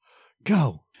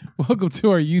Go. Welcome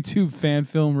to our YouTube fan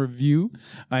film review.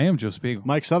 I am Joe Spiegel.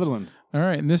 Mike Sutherland. All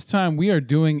right, and this time we are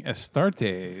doing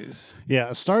Astartes. Yeah,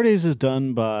 Astartes is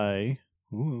done by...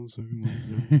 Would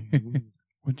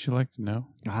you like to know?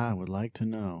 I would like to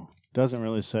know. Doesn't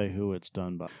really say who it's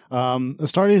done by.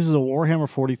 Astartes is a Warhammer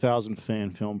 40,000 fan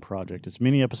film project. It's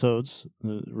mini episodes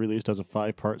released as a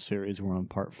 5-part series. We're on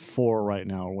part 4 right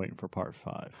now. We're waiting for part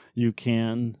 5. You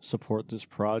can support this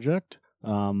project.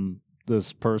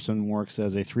 This person works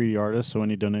as a 3D artist, so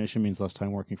any donation means less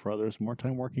time working for others, more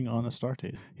time working on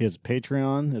Astartes. He has a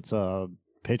Patreon. It's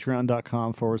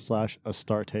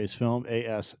patreon.com/Astartes film,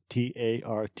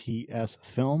 ASTARTS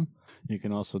film. You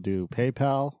can also do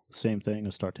PayPal, same thing,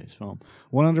 Astartes film.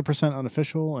 100%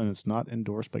 unofficial, and it's not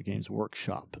endorsed by Games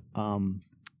Workshop.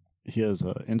 He has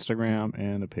an Instagram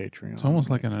and a Patreon. It's almost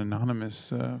like an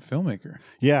anonymous filmmaker.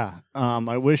 Yeah.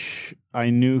 I wish I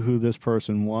knew who this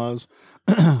person was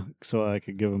so I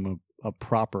could give him a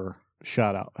proper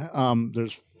shout out.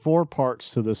 There's 4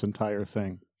 parts to this entire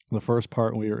thing. The first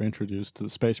part, we were introduced to the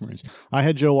Space Marines. I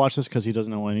had Joe watch this because he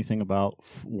doesn't know anything about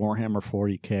Warhammer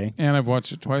 40K. And I've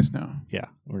watched it twice now. Yeah,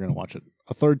 we're going to watch it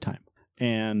a third time.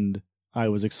 And I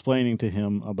was explaining to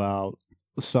him about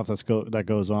the stuff that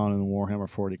goes on in the Warhammer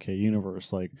 40K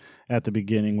universe. Like at the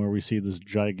beginning where we see this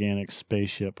gigantic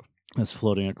spaceship that's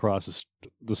floating across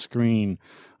the screen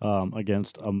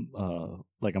against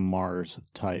like a Mars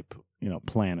type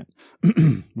planet,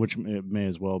 which it may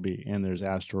as well be. And there's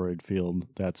asteroid field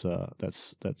that's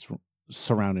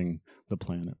surrounding the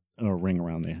planet, or ring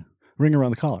around the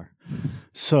collar.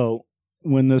 So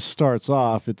when this starts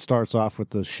off, it starts off with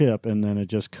the ship, and then it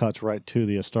just cuts right to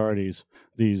the Astartes,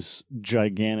 these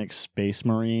gigantic space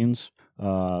marines.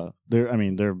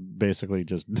 They're basically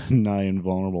just nigh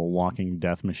invulnerable walking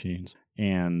death machines.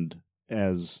 And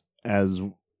as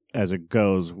it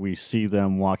goes, we see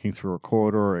them walking through a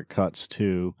corridor. It cuts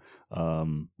to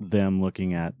them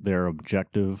looking at their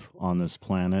objective on this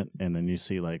planet, and then you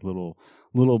see like little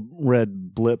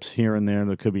red blips here and there.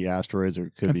 That could be asteroids, or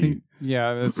it could be.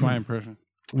 Yeah, that's my impression.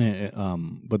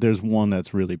 But there's one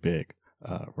that's really big,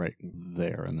 right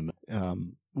there in the middle,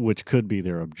 which could be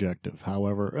their objective.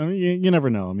 However, I mean, you never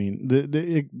know. I mean,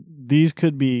 these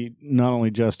could be not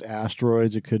only just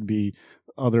asteroids. It could be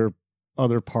other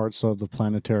parts of the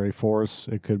planetary force.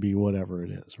 It could be whatever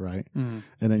it is, right? Mm.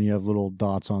 And then you have little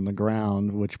dots on the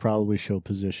ground, which probably show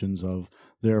positions of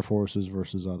their forces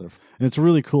versus other. And it's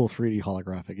really cool 3D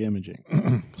holographic imaging.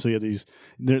 So you have these.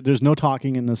 There's no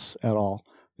talking in this at all.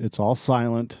 It's all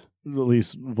silent, at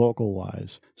least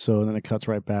vocal-wise. So then it cuts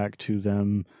right back to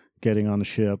them getting on the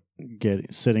ship,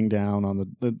 sitting down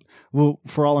on the well,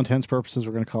 for all intents and purposes,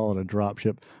 we're going to call it a drop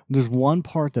ship. There's one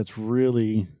part that's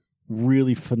really,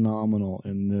 really phenomenal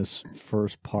in this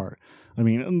first part. I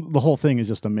mean, the whole thing is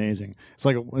just amazing. It's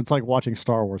like watching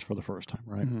Star Wars for the first time,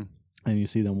 right? Mm-hmm. And you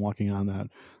see them walking on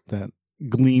that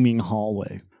gleaming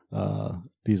hallway.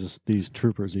 These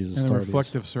troopers, these Astartes, and the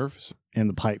reflective surface, and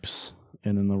the pipes,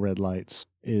 and then the red lights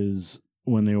is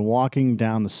when they're walking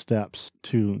down the steps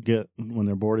when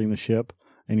they're boarding the ship,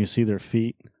 and you see their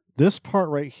feet. This part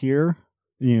right here,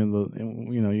 you have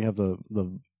the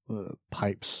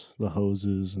pipes, the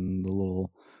hoses, and the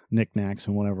little knickknacks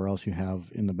and whatever else you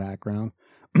have in the background.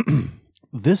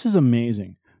 This is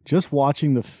amazing. Just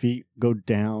watching the feet go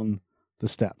down the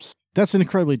steps. That's an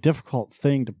incredibly difficult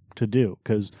thing to do,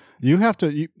 because you have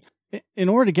to, in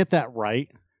order to get that right,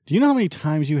 do you know how many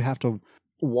times you have to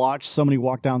watch somebody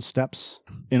walk down steps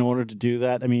in order to do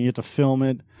that? I mean, you have to film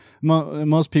it.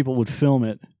 Most people would film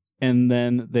it, and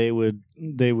then they would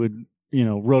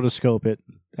rotoscope it,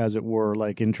 as it were,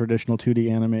 like in traditional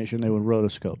 2D animation. They would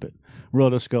rotoscope it.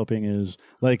 Rotoscoping is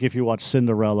like if you watch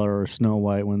Cinderella or Snow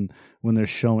White, when they're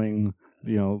showing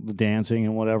the dancing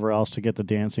and whatever else to get the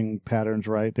dancing patterns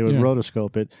right, they would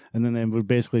rotoscope it, and then they would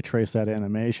basically trace that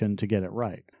animation to get it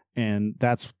right. And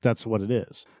that's what it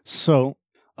is. So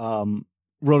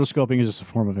rotoscoping is just a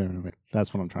form of animation.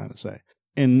 That's what I'm trying to say.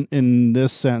 In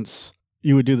this sense,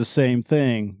 you would do the same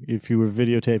thing if you were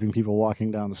videotaping people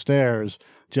walking down the stairs,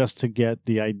 just to get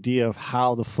the idea of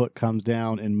how the foot comes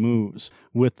down and moves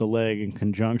with the leg in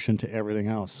conjunction to everything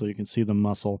else. So you can see the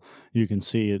muscle, you can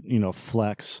see it,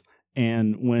 flex.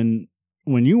 And when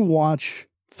you watch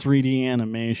 3D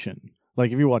animation,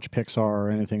 like if you watch Pixar or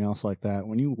anything else like that,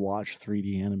 when you watch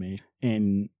 3D animation,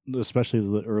 and especially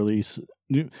the early,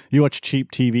 you watch cheap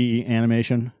TV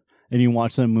animation, and you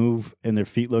watch them move and their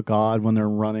feet look odd when they're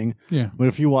running. Yeah. But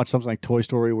if you watch something like Toy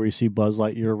Story where you see Buzz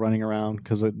Lightyear running around,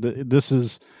 because this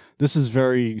is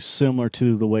very similar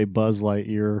to the way Buzz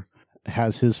Lightyear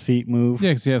has his feet move.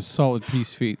 Yeah, because he has solid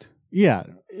piece feet. Yeah,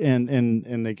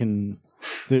 and they can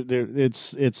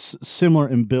it's similar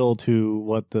in build to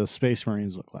what the Space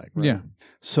Marines look like. Right? Yeah.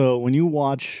 So when you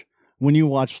watch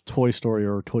Toy Story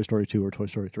or Toy Story 2 or Toy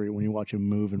Story 3, when you watch them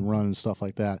move and run and stuff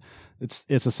like that, it's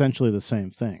essentially the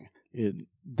same thing.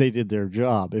 They did their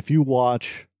job. If you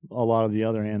watch a lot of the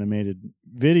other animated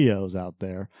videos out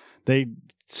there, they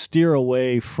steer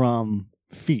away from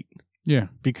feet. Yeah.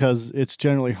 Because it's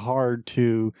generally hard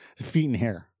to feet and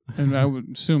hair. And I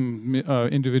would assume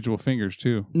individual fingers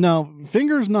too. No,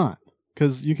 fingers not,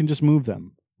 because you can just move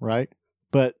them, right?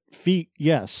 But feet,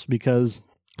 yes, because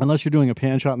unless you're doing a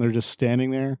pan shot and they're just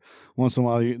standing there, once in a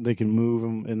while they can move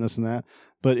them and this and that.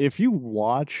 But if you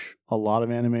watch a lot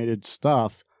of animated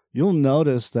stuff, you'll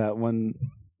notice that when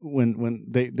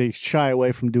they shy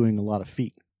away from doing a lot of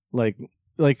feet, like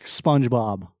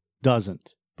SpongeBob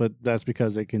doesn't, but that's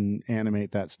because they can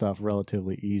animate that stuff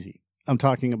relatively easy. I'm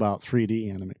talking about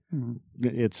 3D animation. Mm-hmm.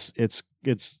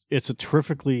 It's a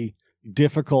terrifically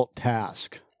difficult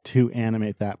task to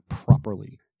animate that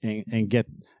properly and get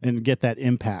that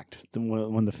impact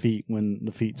when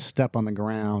the feet step on the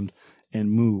ground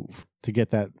and move to get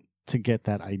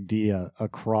that idea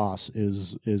across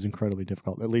is incredibly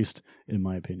difficult, at least in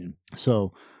my opinion.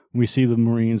 So we see the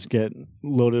Marines get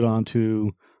loaded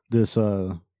onto this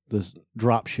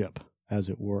drop ship, as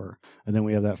it were. And then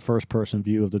we have that first-person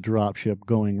view of the dropship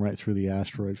going right through the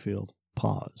asteroid field.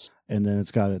 Pause. And then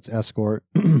it's got its escort,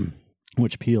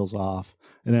 which peels off.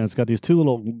 And then it's got these two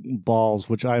little balls,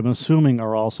 which I'm assuming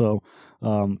are also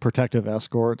protective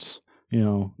escorts,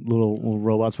 little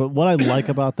robots. But what I like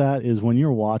about that is when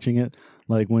you're watching it,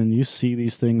 like when you see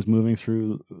these things moving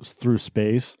through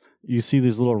space, you see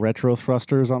these little retro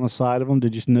thrusters on the side of them.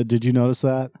 Did you notice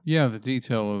that? Yeah, the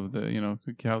detail of the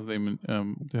how they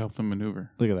to help them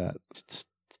maneuver. Look at that.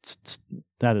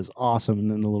 That is awesome. And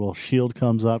then the little shield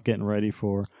comes up, getting ready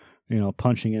for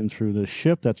punching in through the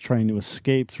ship that's trying to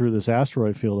escape through this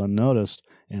asteroid field unnoticed,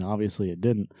 and obviously it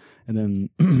didn't. And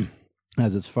then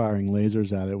as it's firing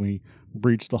lasers at it, we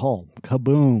breach the hull.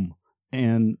 Kaboom!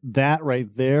 And that right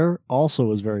there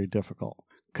also is very difficult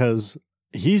because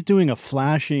he's doing a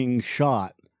flashing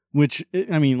shot, which,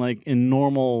 I mean, like in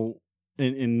normal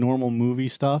movie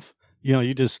stuff,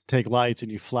 you just take lights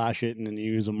and you flash it and then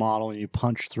you use a model and you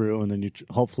punch through and then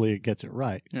hopefully it gets it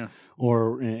right. Yeah.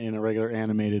 Or in a regular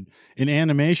in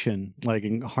animation, like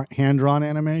in hand-drawn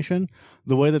animation,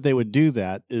 the way that they would do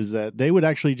that is that they would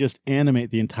actually just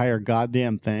animate the entire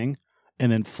goddamn thing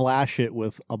and then flash it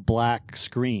with a black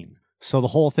screen. So the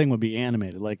whole thing would be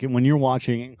animated. Like when you're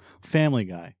watching Family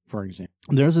Guy, for example,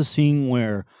 there's a scene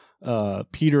where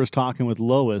Peter is talking with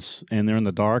Lois and they're in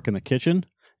the dark in the kitchen,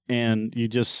 and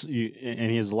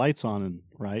and he has lights on, and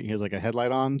right, he has like a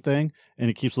headlight on thing, and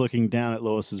he keeps looking down at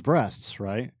Lois's breasts,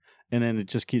 right, and then it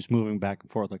just keeps moving back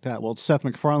and forth like that. Well, Seth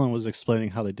MacFarlane was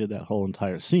explaining how they did that whole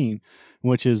entire scene,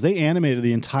 which is they animated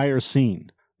the entire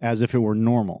scene as if it were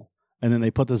normal. And then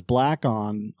they put this black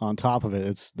on top of it.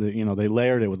 It's they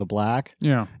layered it with the black.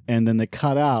 Yeah. And then they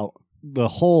cut out the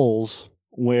holes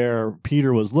where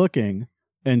Peter was looking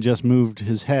and just moved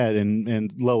his head,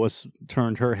 and Lois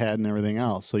turned her head and everything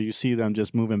else. So you see them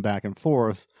just moving back and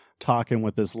forth, talking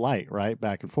with this light, right?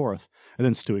 Back and forth. And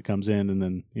then Stewie comes in, and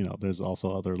then, there's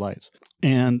also other lights.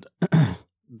 And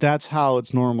that's how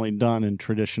it's normally done in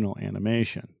traditional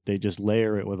animation. They just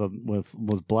layer it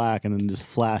with black and then just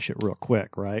flash it real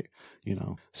quick, right?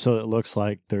 So it looks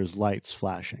like there's lights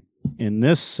flashing. In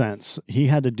this sense, he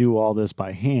had to do all this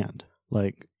by hand.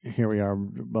 Like, here we are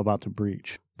about to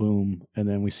breach. Boom. And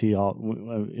then we see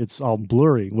it's all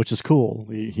blurry, which is cool.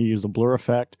 He used a blur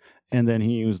effect, and then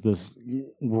he used this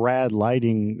rad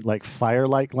lighting, like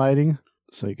firelight lighting.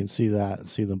 So you can see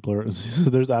the blur.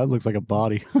 That looks like a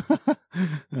body.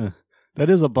 That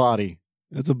is a body.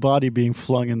 It's a body being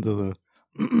flung into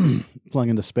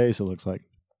space, it looks like.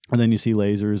 And then you see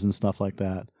lasers and stuff like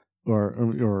that,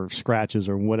 or scratches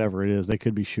or whatever it is. They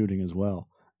could be shooting as well.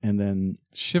 And then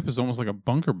ship is almost like a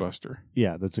bunker buster.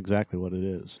 Yeah, that's exactly what it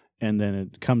is. And then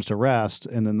it comes to rest,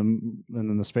 and then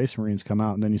the Space Marines come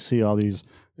out, and then you see all these,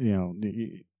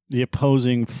 the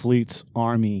opposing fleet's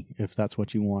army, if that's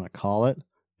what you want to call it.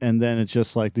 And then it's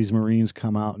just like these Marines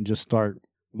come out and just start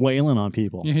wailing on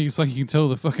people. Yeah, it's like you can tell who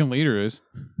the fucking leader is.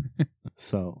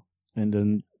 So, and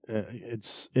then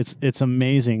it's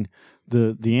amazing.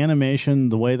 The animation,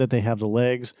 the way that they have the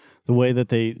legs, the way that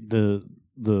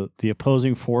the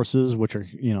opposing forces, which are,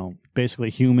 basically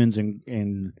humans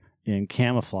in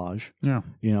camouflage,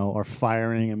 are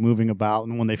firing and moving about.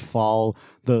 And when they fall,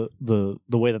 the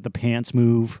way that the pants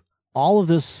move, all of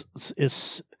this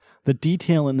is the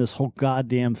detail in this whole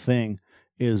goddamn thing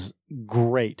is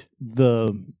great.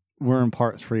 We're in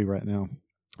part 3 right now.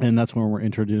 And that's when we're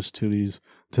introduced to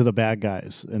the bad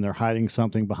guys, and they're hiding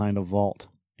something behind a vault,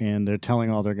 and they're telling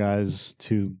all their guys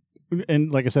to,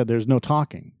 and like I said, there's no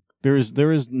talking. There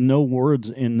is no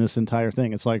words in this entire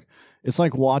thing. It's like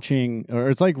watching, or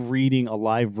it's like reading a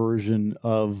live version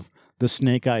of the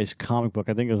Snake Eyes comic book.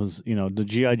 I think it was, the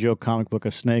G.I. Joe comic book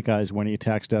of Snake Eyes when he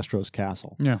attacks Destro's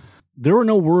castle. Yeah. There were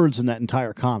no words in that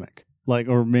entire comic,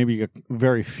 or maybe a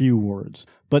very few words,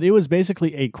 but it was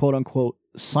basically a quote unquote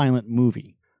silent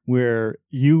movie where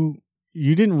you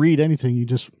didn't read anything. You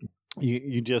just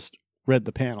read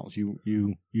the panels.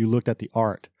 You looked at the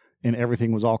art, and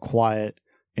everything was all quiet.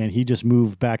 And he just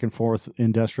moved back and forth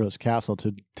in Destro's castle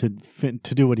to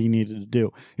do what he needed to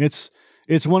do. It's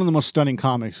one of the most stunning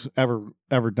comics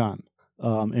ever done,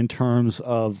 in terms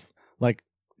of like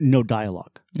no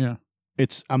dialogue. Yeah,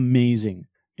 it's amazing,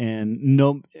 and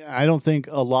I don't think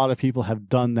a lot of people have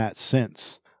done that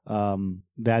since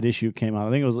that issue came out.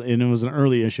 I think it was an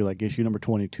early issue, like issue number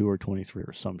 22 or 23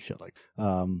 or some shit like.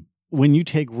 When you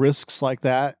take risks like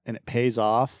that and it pays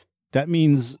off, that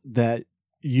means that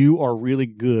you are really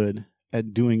good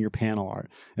at doing your panel art.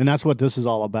 And that's what this is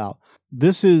all about.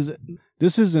 This is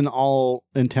in all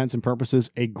intents and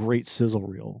purposes a great sizzle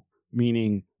reel,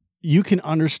 meaning you can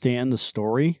understand the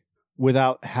story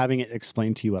without having it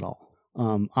explained to you at all.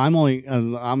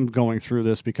 I'm going through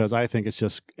this because I think it's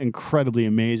just incredibly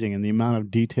amazing, and the amount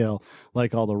of detail,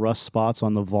 like all the rust spots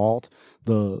on the vault,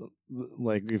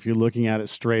 like if you're looking at it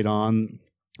straight on,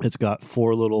 it's got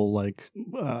 4 little,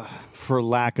 for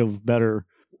lack of better,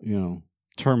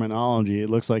 terminology, it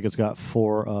looks like it's got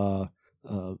 4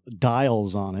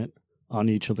 dials on it on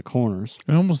each of the corners.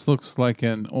 It almost looks like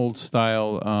an old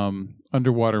style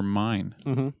underwater mine.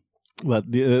 Mm-hmm. But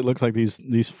it looks like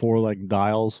these 4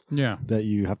 dials that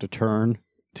you have to turn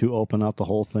to open up the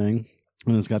whole thing.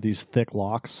 And it's got these thick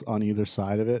locks on either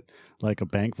side of it, like a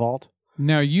bank vault.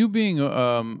 Now, you being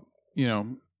a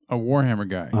Warhammer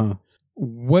guy,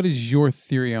 what is your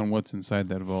theory on what's inside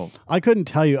that vault? I couldn't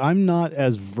tell you. I'm not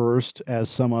as versed as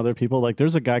some other people. Like,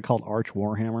 there's a guy called Arch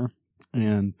Warhammer,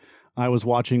 and I was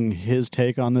watching his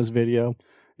take on this video,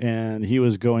 and he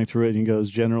was going through it, and he goes,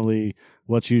 generally,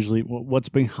 what's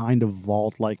behind a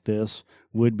vault like this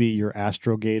would be your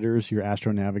astrogators, your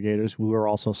astronavigators, who are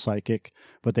also psychic,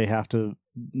 but they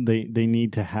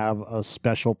need to have a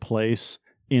special place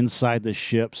inside the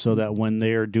ship so that when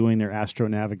they are doing their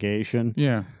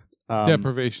astronavigation,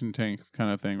 deprivation tank kind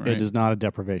of thing, right? It is not a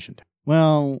deprivation tank.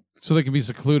 Well, so they can be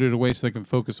secluded away so they can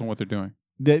focus on what they're doing.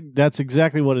 That's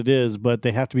exactly what it is, but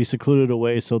they have to be secluded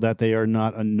away so that they are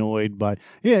not annoyed by...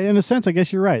 Yeah, in a sense, I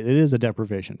guess you're right. It is a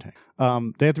deprivation tank.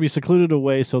 They have to be secluded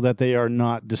away so that they are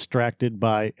not distracted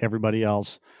by everybody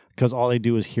else, because all they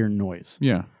do is hear noise.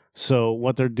 Yeah. So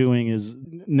what they're doing is...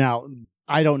 Now,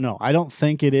 I don't know. I don't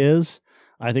think it is.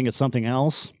 I think it's something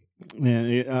else. And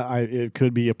it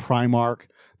could be a Primarch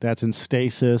that's in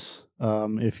stasis.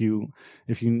 If you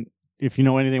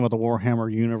know anything about the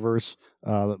Warhammer universe,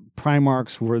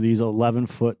 Primarchs were these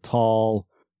 11-foot tall,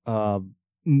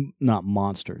 not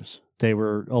monsters. They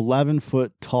were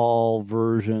 11-foot tall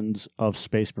versions of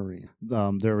Space Marine.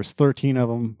 There was 13 of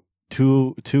them.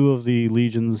 Two of the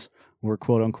legions were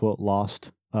quote unquote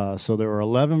lost. So there were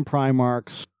 11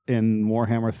 Primarchs in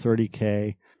Warhammer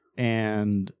 30K,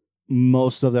 and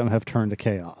most of them have turned to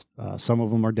chaos. Some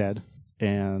of them are dead,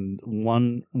 and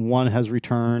one has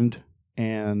returned,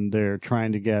 and they're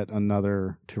trying to get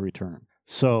another to return.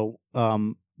 So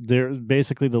they're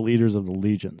basically the leaders of the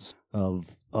legions of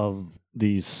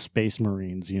these Space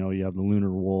Marines. You have the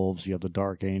Lunar Wolves, you have the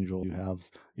Dark Angel, you have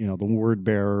the Word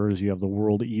Bearers, you have the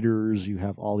World Eaters, you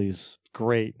have all these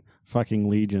great fucking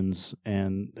legions,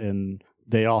 and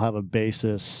they all have a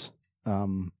basis.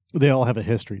 They all have a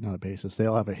history, not a basis. They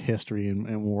all have a history in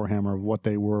Warhammer of what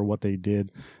they were, what they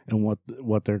did, and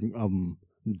what they're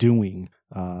doing,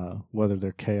 whether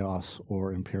they're Chaos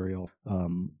or Imperial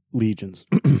legions.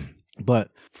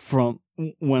 But from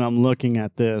when I'm looking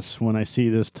at this, when I see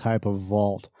this type of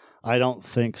vault, I don't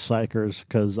think Psychers,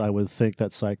 because I would think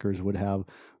that Psychers would have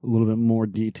a little bit more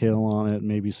detail on it,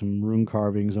 maybe some rune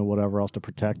carvings and whatever else to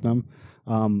protect them.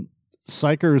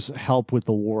 Psychers help with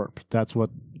the warp. That's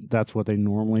what they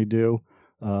normally do.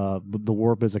 But the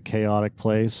warp is a chaotic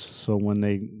place, so when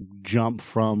they jump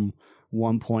from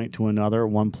one point to another,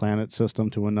 one planet system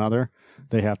to another,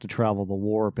 they have to travel the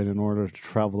warp, and in order to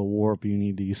travel the warp, you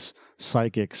need these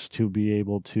psychics to be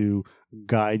able to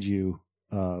guide you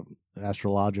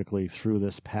astrologically through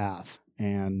this path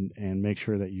and make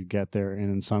sure that you get there.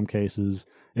 And in some cases,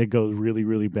 it goes really,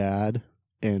 really bad,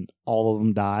 and all of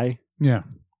them die. Yeah.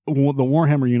 The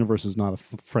Warhammer universe is not a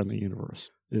friendly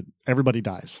universe. Everybody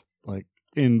dies. Like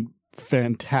in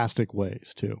fantastic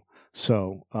ways too.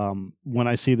 So when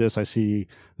I see this, I see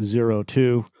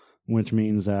 0-2, which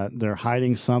means that they're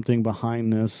hiding something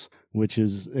behind this, and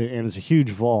it's a huge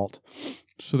vault.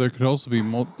 So there could also be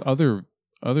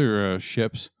other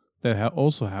ships that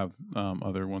also have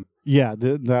other ones. Yeah,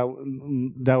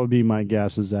 that would be my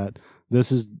guess. Is that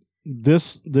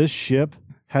this ship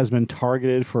has been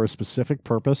targeted for a specific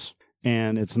purpose,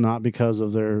 and it's not because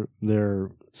of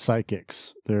their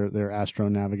psychics, their astro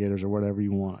navigators, or whatever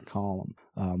you want to call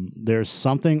them. There's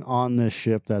something on this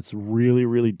ship that's really,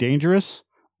 really dangerous,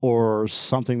 or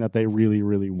something that they really,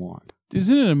 really want.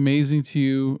 Isn't it amazing to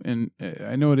you, and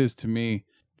I know it is to me,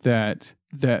 that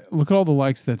look at all the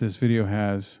likes that this video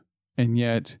has, and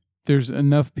yet there's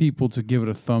enough people to give it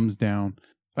a thumbs down.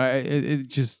 I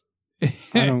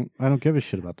don't give a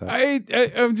shit about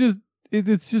that. I'm just,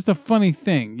 it's just a funny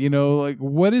thing, you know, like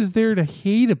what is there to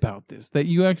hate about this that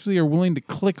you actually are willing to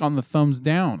click on the thumbs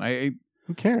down?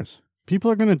 Who cares? People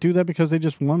are going to do that because they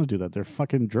just want to do that. They're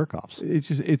fucking jerk-offs.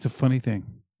 It's a funny thing.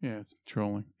 Yeah, it's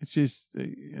trolling. It's just,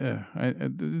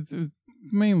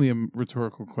 mainly a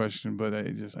rhetorical question, but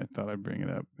I thought I'd bring it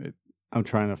up. I'm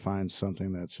trying to find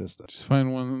something that's just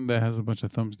find one that has a bunch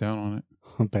of thumbs down on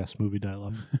it. Best movie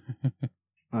dialogue.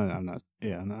 I'm not.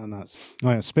 Oh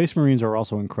yeah, Space Marines are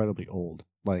also incredibly old.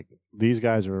 Like these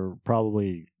guys are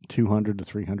probably 200 to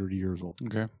 300 years old.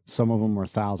 Okay. Some of them are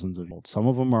thousands of old. Some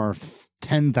of them are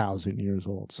 10,000 years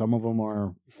old. Some of them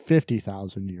are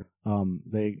 50,000 years.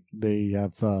 They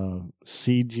have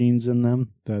seed genes in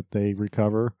them that they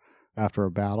recover after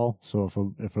a battle.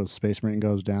 So if a Space Marine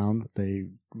goes down, they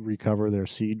recover their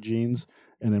seed genes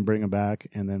and then bring them back,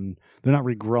 and then they're not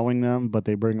regrowing them, but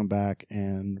they bring them back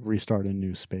and restart a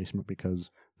new Space Marine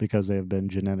because they have been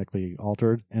genetically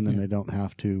altered, and then they don't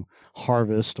have to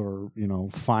harvest or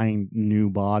find new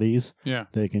bodies. Yeah,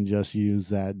 they can just use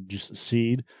that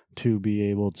seed to be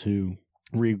able to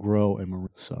regrow a Marine.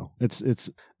 So it's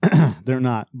they're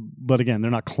not, but again, they're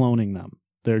not cloning them.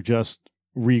 They're just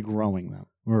regrowing them,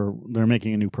 or they're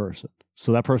making a new person.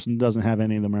 So that person doesn't have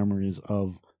any of the memories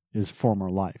of his former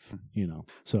life,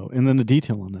 So, and then the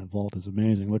detail on that vault is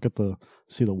amazing. Look at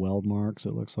see the weld marks,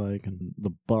 it looks like, and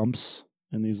the bumps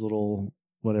and these little,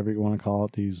 whatever you want to call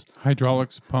it, these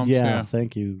hydraulics pumps. Yeah,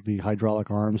 thank you. The hydraulic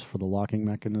arms for the locking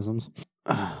mechanisms.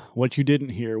 What you didn't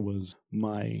hear was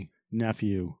my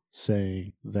nephew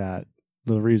saying that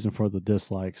the reason for the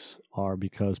dislikes are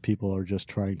because people are just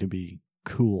trying to be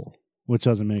cool, which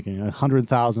doesn't make any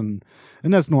 100,000,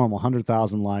 and that's normal.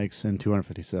 100,000 likes and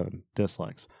 257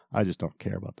 dislikes. I just don't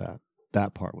care about that.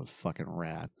 That part was fucking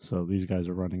rad. So these guys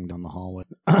are running down the hallway.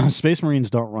 Space Marines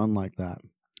don't run like that.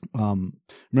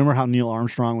 Remember how Neil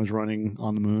Armstrong was running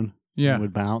on the moon? Yeah, and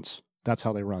would bounce. That's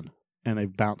how they run, and they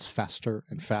bounce faster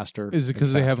and faster. Is it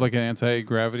because they have like an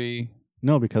anti-gravity?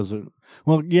 No, because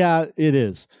it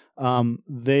is.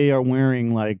 They are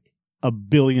wearing like 1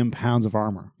 billion pounds of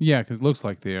armor. Yeah, because it looks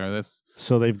like they are.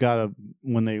 So they've got to,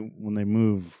 when they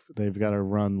move, they've got to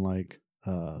run like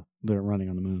they're running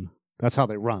on the moon. That's how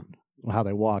they run. How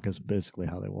they walk is basically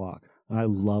how they walk. And I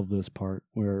love this part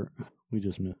where we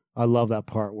just missed. I love that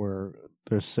part where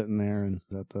they're sitting there and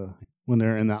when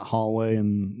they're in that hallway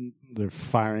and they're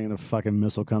firing and a fucking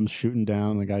missile comes shooting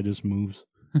down and the guy just moves.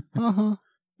 And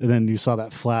then you saw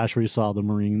that flash where you saw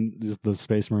the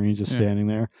Space Marines just standing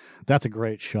there. That's a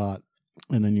great shot.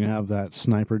 And then you have that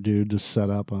sniper dude just set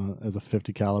up as a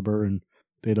 50 caliber, and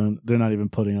they're not even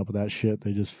putting up with that shit.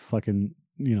 They just fucking,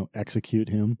 execute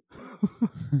him.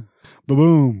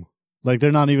 Boom. Like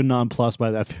they're not even nonplussed by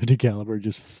that 50 caliber,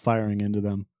 just firing into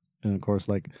them. And of course,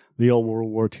 like the old World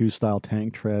War II style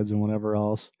tank treads and whatever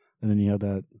else. And then you have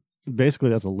that, basically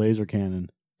that's a laser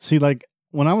cannon. See, like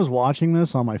when I was watching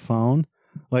this on my phone,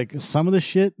 like some of the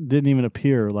shit didn't even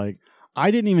appear. Like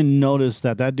I didn't even notice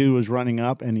that dude was running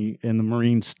up and the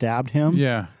Marine stabbed him.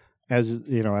 Yeah. As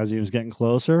he was getting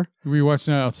closer. Were you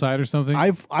watching it outside or something?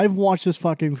 I've watched this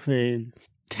fucking thing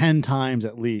 10 times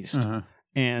at least. Uh-huh.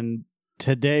 And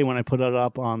today when I put it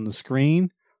up on the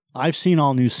screen, I've seen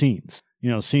all new scenes.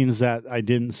 Scenes that I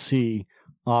didn't see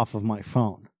off of my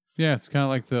phone. Yeah, it's kind of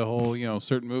like the whole,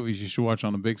 certain movies you should watch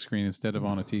on a big screen instead of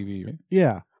on a TV, right?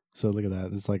 Yeah. So look at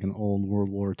that. It's like an old World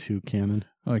War II cannon.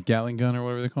 Like Gatling gun or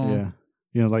whatever they call it?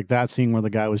 Yeah. Like that scene where the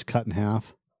guy was cut in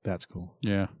half. That's cool.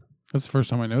 Yeah. That's the first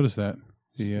time I noticed that.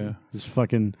 Yeah. Just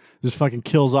fucking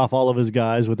kills off all of his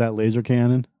guys with that laser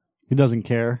cannon. He doesn't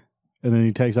care. And then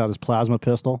he takes out his plasma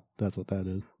pistol. That's what that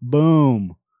is.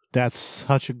 Boom. That's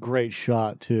such a great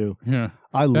shot, too. Yeah.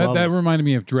 I love that reminded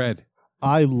me of Dread.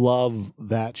 I love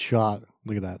that shot.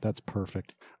 Look at that. That's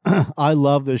perfect. I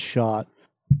love this shot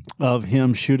of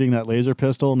him shooting that laser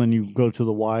pistol, and then you go to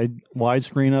the wide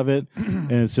screen of it,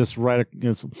 and it's just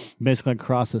it's basically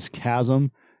across this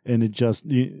chasm, and it just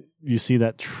you see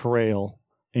that trail,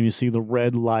 and you see the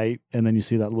red light, and then you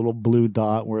see that little blue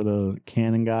dot where the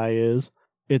cannon guy is.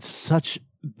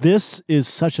 This is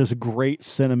such a great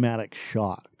cinematic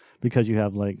shot because you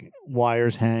have like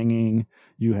wires hanging,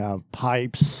 you have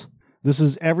pipes. This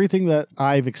is everything that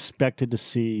I've expected to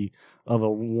see of a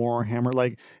Warhammer.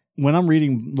 Like when I'm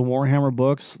reading the Warhammer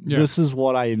books, this is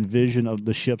what I envision of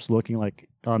the ships looking like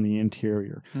on the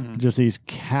interior. Mm-hmm. Just these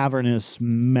cavernous,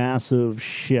 massive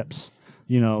ships,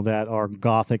 that are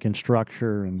Gothic in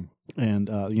structure and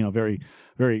very,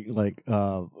 very like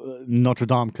Notre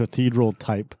Dame Cathedral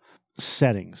type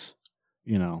settings,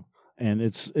 and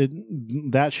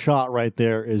that shot right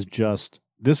there is just,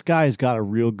 this guy's got a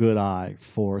real good eye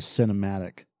for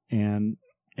cinematic, and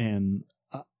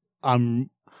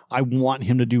I want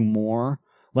him to do more.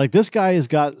 Like this guy has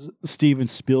got Steven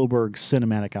Spielberg's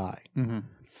cinematic eye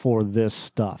for this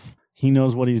stuff. He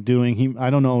knows what he's doing. I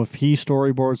don't know if he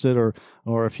storyboards it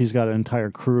or if he's got an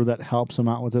entire crew that helps him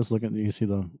out with this. Look at, you see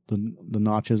the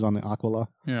notches on the Aquila?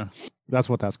 Yeah. That's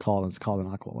what that's called. It's called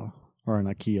an Aquila or an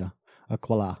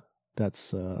Aquila. That's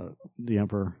the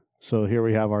Emperor. So here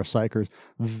we have our psychers.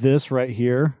 This right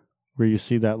here, where you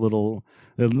see that little,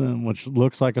 which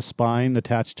looks like a spine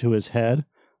attached to his head,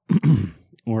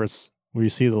 where you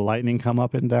see the lightning come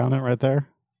up and down it right there.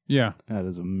 Yeah. That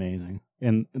is amazing.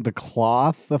 And the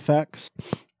cloth effects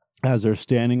as they're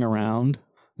standing around.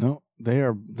 No,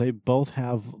 they both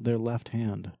have their left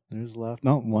hand. There's left.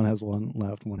 No, one has one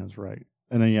left, one has right.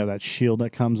 And then you have that shield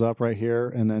that comes up right here.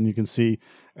 And then you can see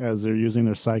as they're using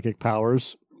their psychic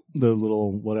powers, the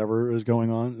little whatever is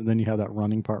going on. And then you have that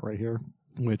running part right here,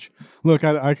 which, look,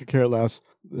 I could care less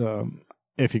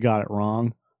if you got it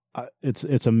wrong.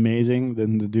 It's amazing.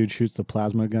 Then the dude shoots the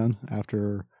plasma gun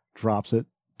after drops it,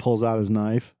 pulls out his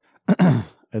knife. And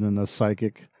then the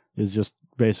psychic is just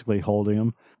basically holding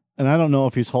him. And I don't know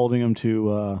if he's holding him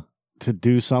to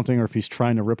do something or if he's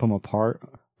trying to rip him apart.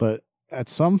 But at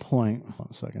some point, hold on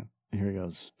a second. Here he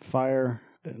goes. Fire.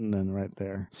 And then right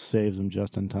there. Saves him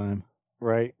just in time.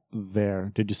 Right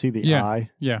there. Did you see the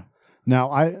eye? Yeah.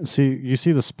 Now, you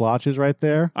see the splotches right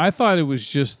there? I thought it was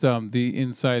just the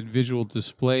inside visual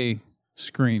display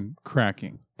screen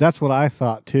cracking. That's what I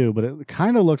thought too. But it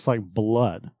kind of looks like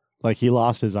blood. Like he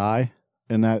lost his eye,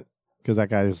 and because that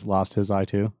guy's lost his eye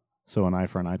too. So an eye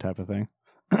for an eye type of thing.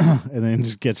 And then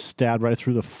just gets stabbed right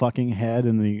through the fucking head,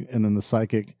 and then the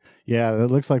psychic. Yeah, it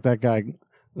looks like that guy. It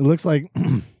looks like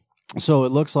so.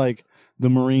 It looks like the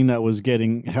Marine that was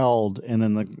getting held, and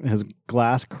then his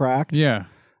glass cracked. Yeah,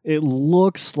 it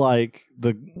looks like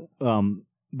the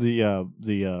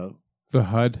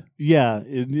HUD. Yeah,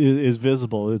 it is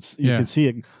visible. You can see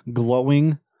it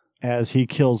glowing as he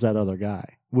kills that other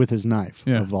guy with his knife,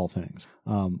 of all things.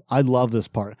 I love this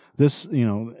part. This,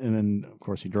 and then, of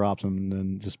course, he drops him and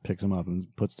then just picks him up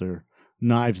and puts their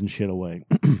knives and shit away.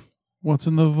 What's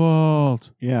in the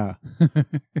vault? Yeah.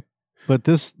 But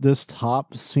this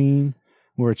top scene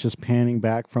where it's just panning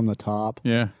back from the top.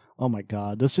 Yeah. Oh, my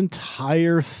God. This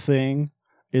entire thing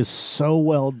is so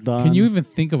well done. Can you even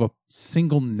think of a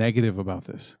single negative about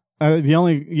this?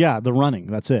 The running.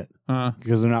 That's it.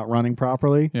 Because they're not running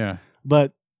properly. Yeah.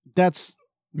 But that's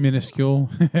minuscule.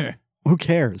 Who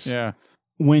cares? Yeah.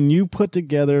 When you put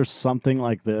together something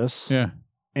like this,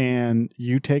 and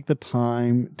you take the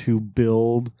time to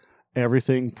build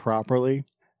everything properly,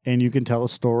 and you can tell a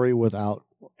story without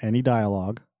any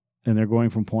dialogue, and they're going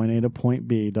from point A to point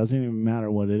B, it doesn't even matter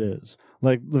what it is.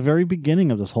 Like the very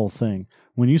beginning of this whole thing,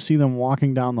 when you see them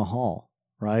walking down the hall,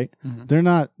 right?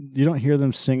 Mm-hmm. You don't hear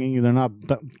them singing, they're not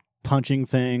punching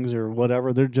things or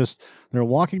whatever. They're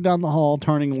walking down the hall,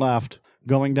 turning left,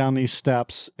 going down these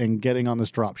steps and getting on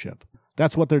this dropship.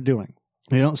 That's what they're doing.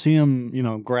 You don't see them,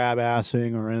 grab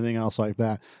assing or anything else like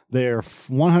that. They're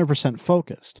 100%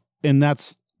 focused. And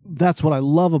that's what I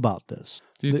love about this.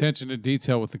 The attention to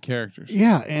detail with the characters.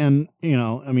 Yeah. And,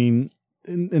 and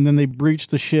then they breach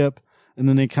the ship and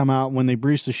then they come out. When they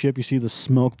breach the ship, you see the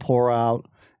smoke pour out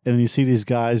and then you see these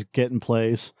guys get in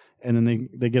place. And then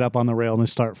they get up on the rail and they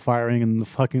start firing, and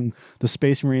the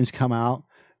Space Marines come out,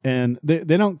 and they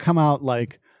don't come out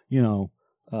like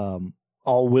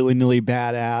all willy nilly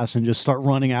badass and just start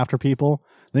running after people.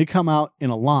 They come out in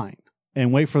a line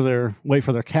and wait for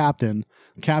their captain.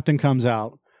 Captain comes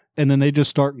out, and then they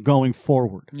just start going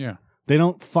forward. Yeah, they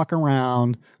don't fuck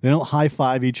around. They don't high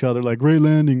five each other like "Great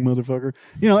landing, motherfucker."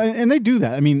 And they do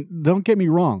that. I mean, don't get me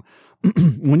wrong.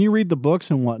 When you read the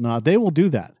books and whatnot, they will do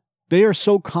that. They are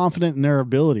so confident in their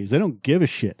abilities. They don't give a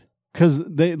shit. Because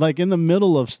they, like, in the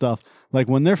middle of stuff, Like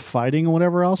when they're fighting or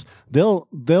whatever else,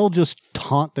 they'll just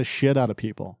taunt the shit out of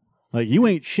people. Like, you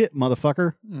ain't shit,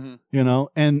 motherfucker. Mm-hmm. You know,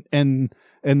 and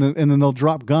then they'll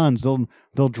drop guns.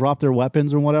 They'll drop their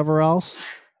weapons or whatever else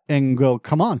and go,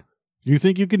 come on. You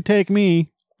think you can take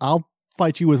me? I'll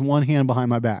fight you with one hand behind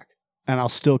my back, and I'll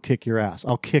still kick your ass.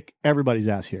 I'll kick everybody's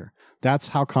ass here. That's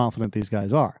how confident these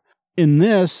guys are. In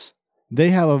this,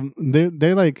 they have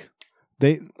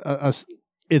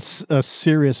it's a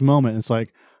serious moment. It's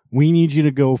like, we need you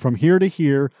to go from here to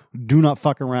here. Do not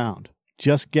fuck around.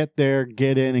 Just get there,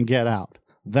 get in, and get out.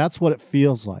 That's what it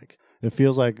feels like. It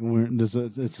feels like it's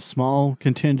a small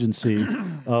contingency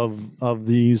of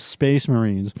these Space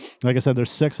Marines. Like I said,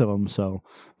 there's 6 of them, so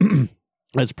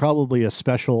it's probably a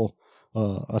special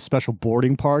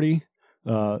boarding party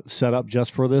set up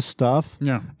just for this stuff.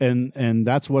 Yeah, and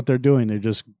that's what they're doing. They're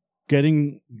just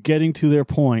getting to their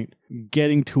point,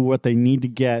 getting to what they need to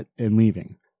get, and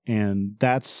leaving. And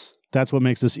that's what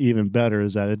makes this even better,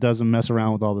 is that it doesn't mess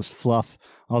around with all this fluff,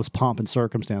 all this pomp and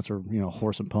circumstance, or, you know,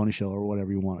 horse and pony show, or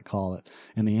whatever you want to call it.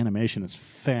 And the animation is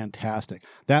fantastic.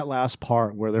 That last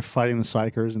part where they're fighting the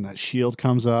Psychers and that shield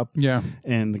comes up, yeah,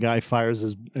 and the guy fires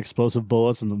his explosive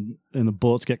bullets, and the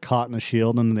bullets get caught in the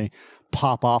shield, and then they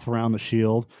pop off around the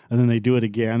shield, and then they do it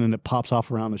again, and it pops off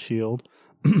around the shield,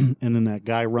 and then that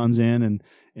guy runs in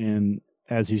and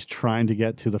as he's trying to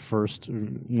get to the first,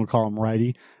 we'll call him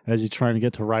righty, as he's trying to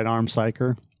get to right arm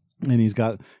Psyker, and he's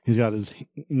got his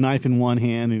knife in one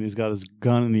hand and he's got his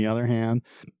gun in the other hand,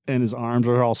 and his arms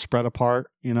are all spread apart,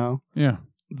 you know? Yeah.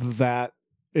 That,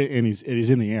 and he's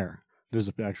in the air. There's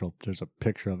a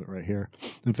picture of it right here.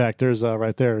 In fact, there's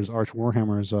right there is Arch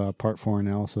Warhammer's Part 4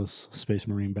 analysis, Space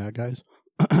Marine bad guys.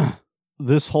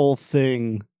 This whole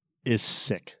thing is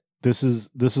sick. This is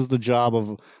the job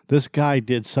of this guy.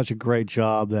 Did such a great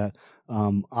job that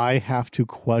I have to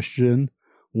question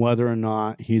whether or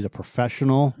not he's a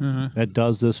professional that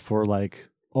does this for, like,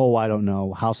 I don't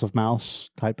know, House of Mouse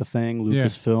type of thing,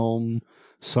 Lucasfilm,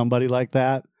 somebody like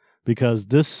that, because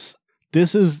this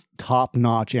is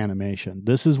top-notch animation.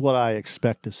 This is what I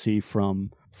expect to see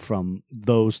from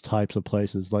those types of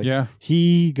places. Like,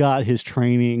 he got his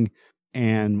training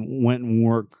and went and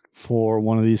worked for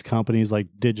one of these companies like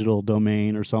Digital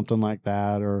Domain or something like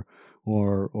that,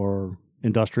 or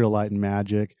Industrial Light and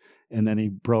Magic, and then he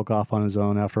broke off on his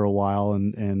own after a while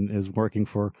and is working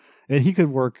for, and he could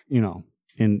work, you know,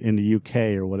 in the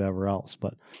UK or whatever else,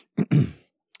 but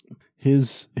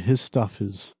his stuff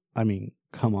is, I mean,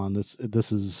 come on, this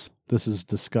is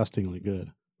disgustingly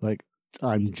good. Like,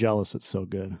 I'm jealous it's so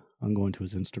good. I'm going to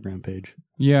his Instagram page.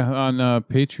 Yeah, on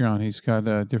Patreon, he's got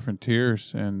different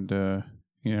tiers, and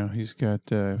you know, he's got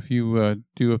if you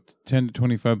do up to $10 to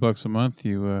 $25 a month,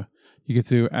 you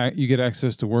get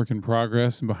access to work in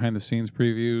progress and behind the scenes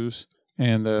previews,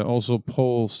 and also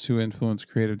polls to influence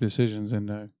creative decisions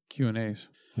and Q&As.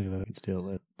 Look at that, it's still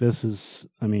lit. This is,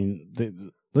 I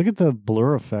mean, look at the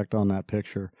blur effect on that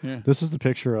picture. Yeah. This is the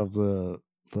picture of the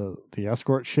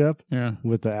escort ship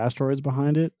with the asteroids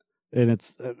behind it, and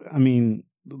it's, I mean,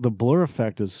 the blur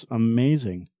effect is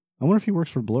amazing. I wonder if he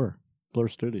works for Blur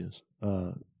Studios.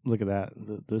 Look at that.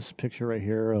 This picture right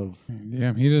here of...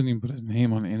 Yeah, he doesn't even put his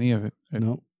name on any of it.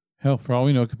 No. Hell, for all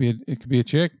we know, it could be a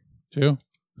chick, too.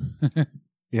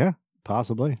 Yeah,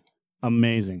 possibly.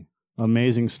 Amazing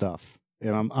stuff.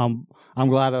 And I'm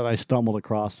glad that I stumbled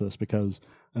across this, because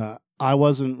I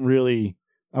wasn't really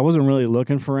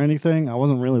looking for anything. I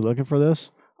wasn't really looking for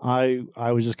this. I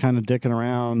was just kind of dicking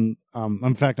around.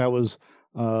 In fact, I was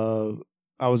on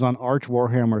Arch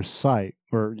Warhammer's site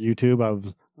or YouTube.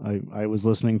 I was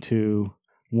listening to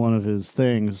one of his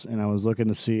things, and I was looking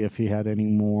to see if he had any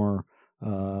more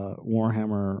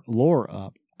Warhammer lore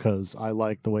up, because I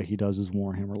like the way he does his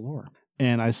Warhammer lore.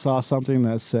 And I saw something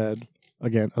that said,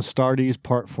 again, Astartes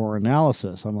Part 4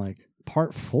 analysis. I'm like,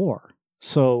 Part 4?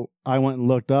 So I went and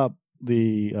looked up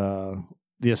the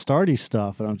Astartes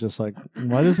stuff, and I'm just like,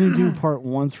 why doesn't he do Part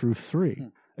 1 through 3?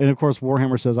 And of course,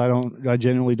 Warhammer says, I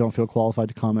genuinely don't feel qualified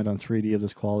to comment on 3D of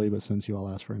this quality, but since you all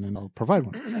asked for it, then I'll provide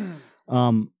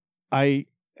one.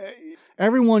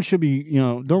 Everyone should be, you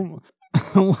know, don't,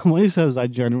 when he says, I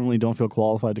genuinely don't feel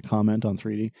qualified to comment on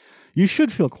 3D, you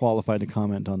should feel qualified to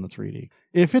comment on the 3D.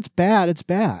 If it's bad, it's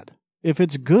bad. If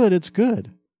it's good, it's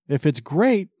good. If it's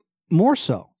great, more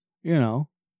so, you know,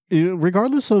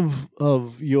 regardless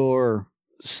of your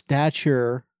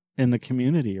stature in the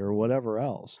community or whatever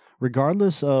else,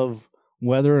 regardless of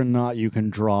whether or not you can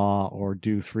draw or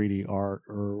do 3D art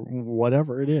or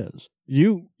whatever it is,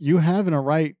 you have a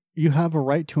right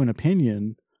to an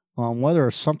opinion on whether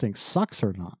something sucks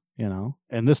or not, you know.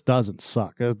 And this doesn't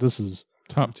suck. This is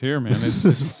top tier, man. This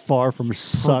is far from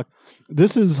suck.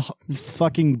 This is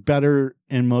fucking better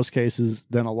in most cases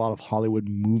than a lot of Hollywood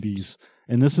movies.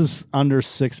 And this is under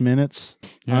 6 minutes.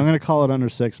 Yeah. I'm going to call it under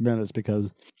 6 minutes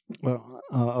because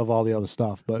of all the other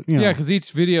stuff. But you know. Yeah, because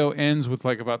each video ends with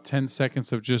like about 10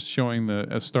 seconds of just showing the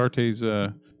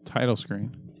Astartes title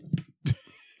screen.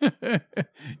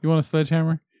 You want a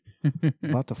sledgehammer?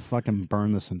 About to fucking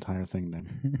burn this entire thing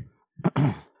then.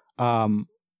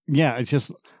 Yeah, it's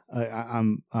just I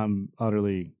am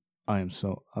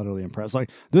so utterly impressed. Like,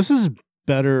 this is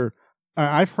better.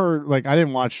 I've heard, like, I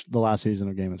didn't watch the last season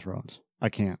of Game of Thrones. I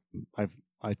can't.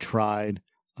 I tried,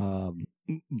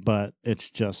 but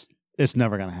it's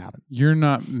never gonna happen. You're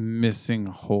not missing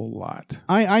a whole lot.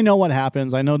 I know what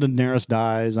happens. I know Daenerys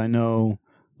dies. I know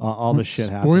all this shit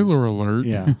happens. Spoiler alert.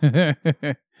 Yeah.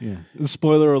 Yeah.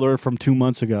 Spoiler alert from 2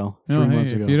 months ago. 3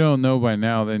 months ago. If you don't know by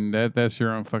now, then that's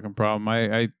your own fucking problem.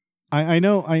 I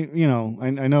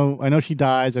know she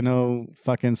dies. I know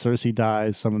fucking Cersei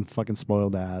dies. Someone fucking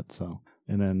spoiled that. So,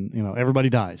 and then, everybody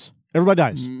dies. Everybody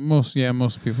dies. Most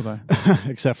people die.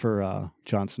 Except for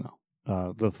Jon Snow.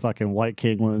 The fucking White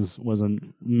King was a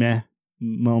meh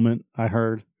moment, I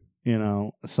heard.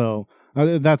 So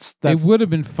that's it would have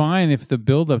been fine if the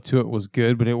build up to it was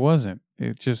good, but it wasn't.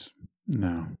 It just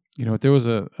no. There was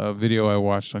a video I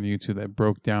watched on YouTube that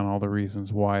broke down all the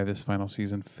reasons why this final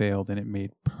season failed, and it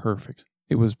made perfect.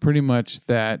 It was pretty much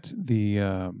that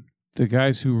the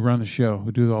guys who run the show,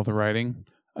 who do all the writing,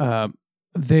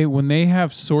 when they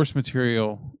have source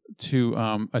material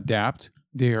to adapt,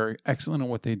 they are excellent at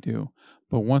what they do.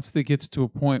 But once it gets to a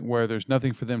point where there's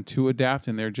nothing for them to adapt,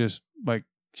 and they're just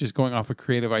going off of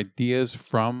creative ideas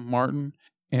from Martin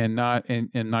and not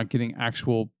getting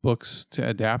actual books to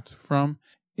adapt from,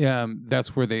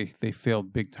 that's where they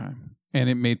failed big time. And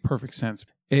it made perfect sense.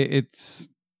 It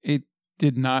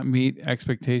did not meet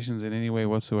expectations in any way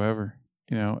whatsoever.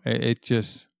 It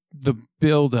just, the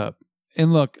build up.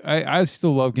 And look, I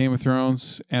still love Game of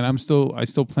Thrones, and I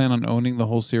still plan on owning the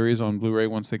whole series on Blu-ray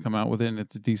once they come out with it and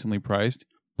it's decently priced.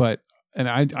 And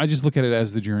I just look at it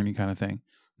as the journey kind of thing,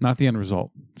 not the end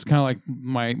result. It's kind of like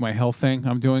my health thing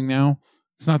I'm doing now.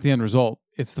 It's not the end result.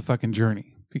 It's the fucking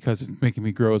journey, because it's making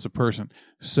me grow as a person.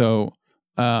 So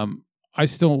I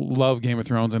still love Game of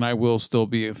Thrones, and I will still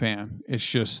be a fan. It's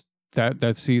just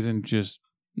that season, just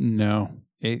no.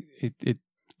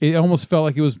 It almost felt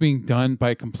like it was being done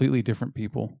by completely different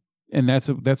people. And that's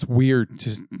weird,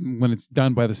 just when it's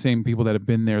done by the same people that have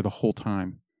been there the whole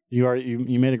time. You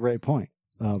made a great point.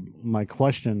 My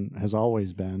question has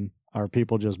always been, are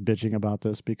people just bitching about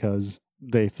this because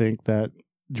they think that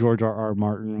George R.R.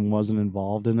 Martin wasn't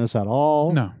involved in this at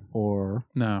all? No. Or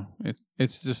no,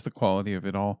 it's just the quality of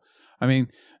it all. I mean,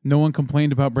 no one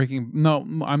complained about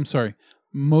I'm sorry.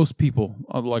 Most people,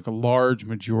 like a large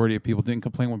majority of people, didn't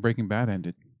complain when Breaking Bad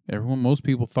ended. Most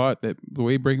people thought that the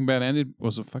way Breaking Bad ended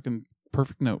was a fucking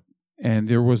perfect note. And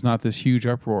there was not this huge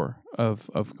uproar of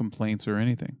complaints or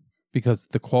anything, because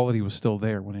the quality was still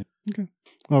there when it... Okay.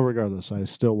 Well, regardless, I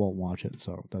still won't watch it,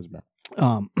 so it doesn't matter.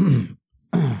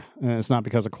 And it's not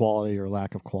because of quality or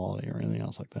lack of quality or anything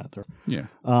else like that. Yeah.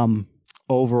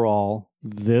 Overall,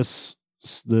 this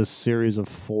series of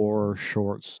 4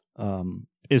 shorts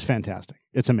is fantastic.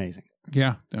 It's amazing.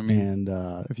 Yeah, I mean,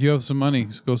 and if you have some money,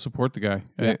 just go support the guy.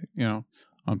 Yeah.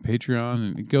 On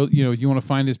Patreon, and go. You want to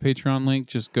find his Patreon link?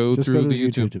 Just go through the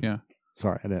YouTube. Yeah.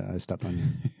 Sorry, I stepped on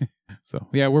you. So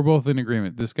yeah, we're both in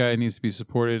agreement. This guy needs to be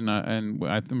supported, and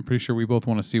I'm pretty sure we both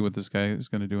want to see what this guy is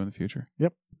going to do in the future.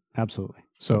 Yep, absolutely.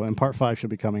 So, and part 5 should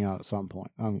be coming out at some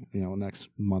point. Next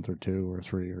month or 2 or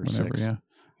 3 or whenever, 6. Yeah.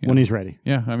 When he's ready.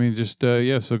 Yeah, I mean, just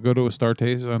So go to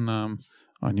Astartes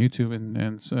on YouTube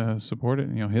and support it.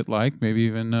 Hit like, maybe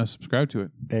even subscribe to it.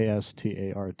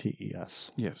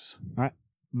 ASTARTES. Yes. All right.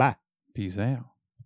 Bye. Peace out.